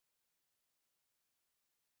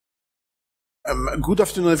Good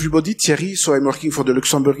afternoon, everybody. Thierry. So I'm working for the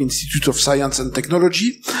Luxembourg Institute of Science and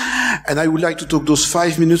Technology, and I would like to take those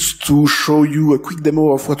 5 minutes to show you a quick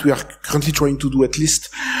demo of what we are currently trying to do, at least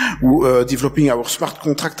developing our smart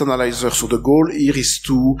contract analyzer. So the goal here is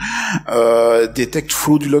to detect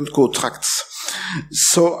fraudulent contracts.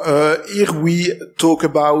 So here we talk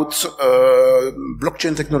about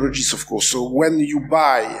blockchain technologies, of course. So when you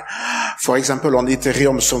buy, for example, on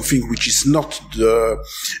Ethereum, something which is not the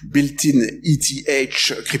built-in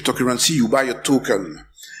ETH cryptocurrency, you buy a token.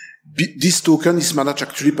 This token is managed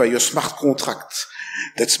actually by a smart contract.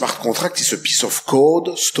 That smart contract is a piece of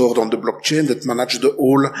code stored on the blockchain that manages the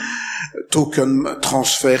whole token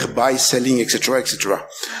transfer, buy, selling, etc., etc.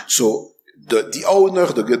 So the owner,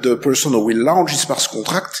 the person who will launch this smart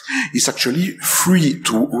contract is actually free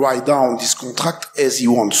to write down this contract as he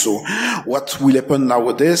wants. So what will happen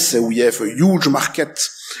nowadays, we have a huge market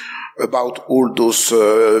about all those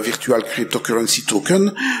virtual cryptocurrency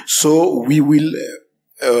tokens. So we will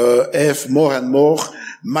have more and more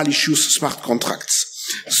malicious smart contracts.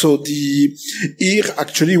 So here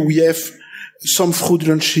actually we have some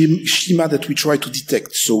fraudulent schema that we try to detect.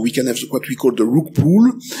 So we can have what we call the rook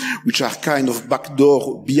pool, which are kind of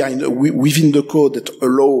backdoor within the code that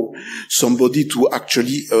allow somebody to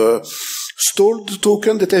actually stole the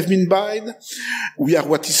token that have been bought. We are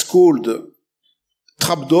what is called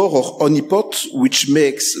trapdoor or honeypot, which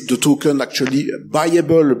makes the token actually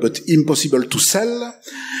buyable but impossible to sell.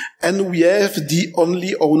 And we have the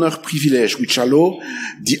only owner privilege, which allow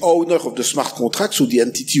the owner of the smart contract, so the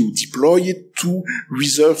entity who deploy it, to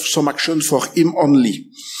reserve some action for him only.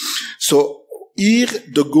 So here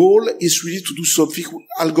the goal is really to do something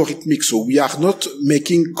algorithmic. So we are not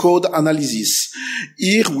making code analysis.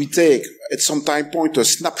 Here we take at some time point a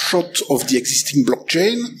snapshot of the existing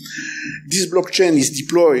blockchain. This blockchain is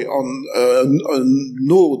deployed on a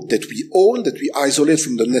node that we own, that we isolate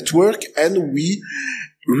from the network, and we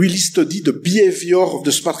really study the behavior of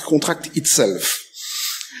the smart contract itself.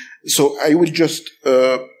 So I will just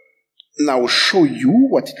now show you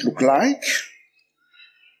what it looks like.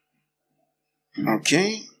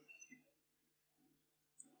 Okay.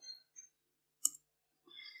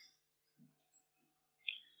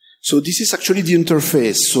 So this is actually the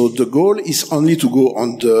interface. So the goal is only to go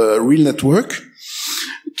on the real network,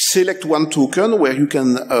 select one token where you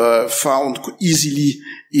can find easily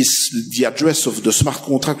is the address of the smart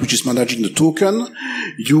contract which is managing the token.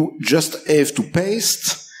 You just have to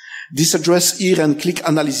paste this address here and click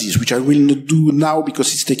analysis, which I will not do now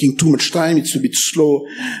because it's taking too much time. It's a bit slow.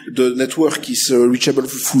 The network is reachable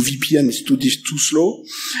through VPN. It's too slow.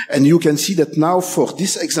 And you can see that now for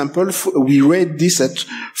this example, we rate this at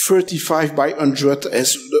 35 by 100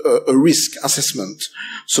 as a risk assessment.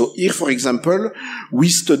 So here, for example, we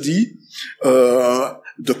study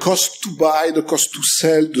the cost to buy, the cost to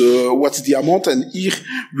sell, what's the amount, and here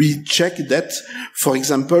we check that, for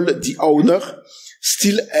example, the owner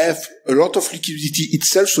still have a lot of liquidity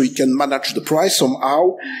itself, so he can manage the price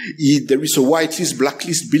somehow. There is a whitelist,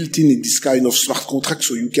 blacklist built in this kind of smart contract,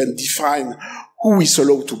 so you can define who is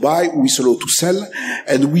allowed to buy, who is allowed to sell,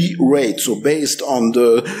 and we rate. So based on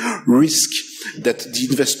the risk that the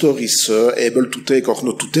investor is able to take or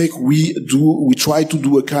not to take, we try to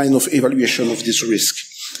do a kind of evaluation of this risk.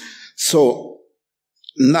 So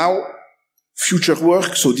now, future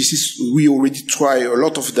work. So we already try a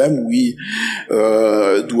lot of them. We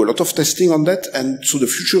do a lot of testing on that. And so the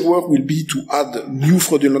future work will be to add new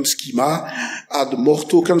fraudulent schema, add more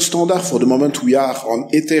token standard. For the moment, we are on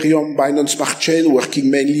Ethereum, Binance Smart Chain,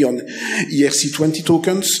 working mainly on ERC20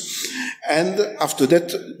 tokens. And after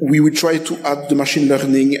that, we will try to add the machine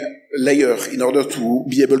learning layer in order to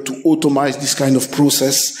be able to automate this kind of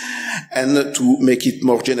process and to make it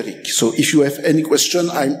more generic. So if you have any question,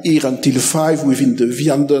 I'm here until 5 within the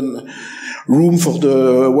Vianden room for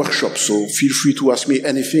the workshop. So feel free to ask me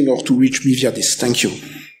anything or to reach me via this. Thank you.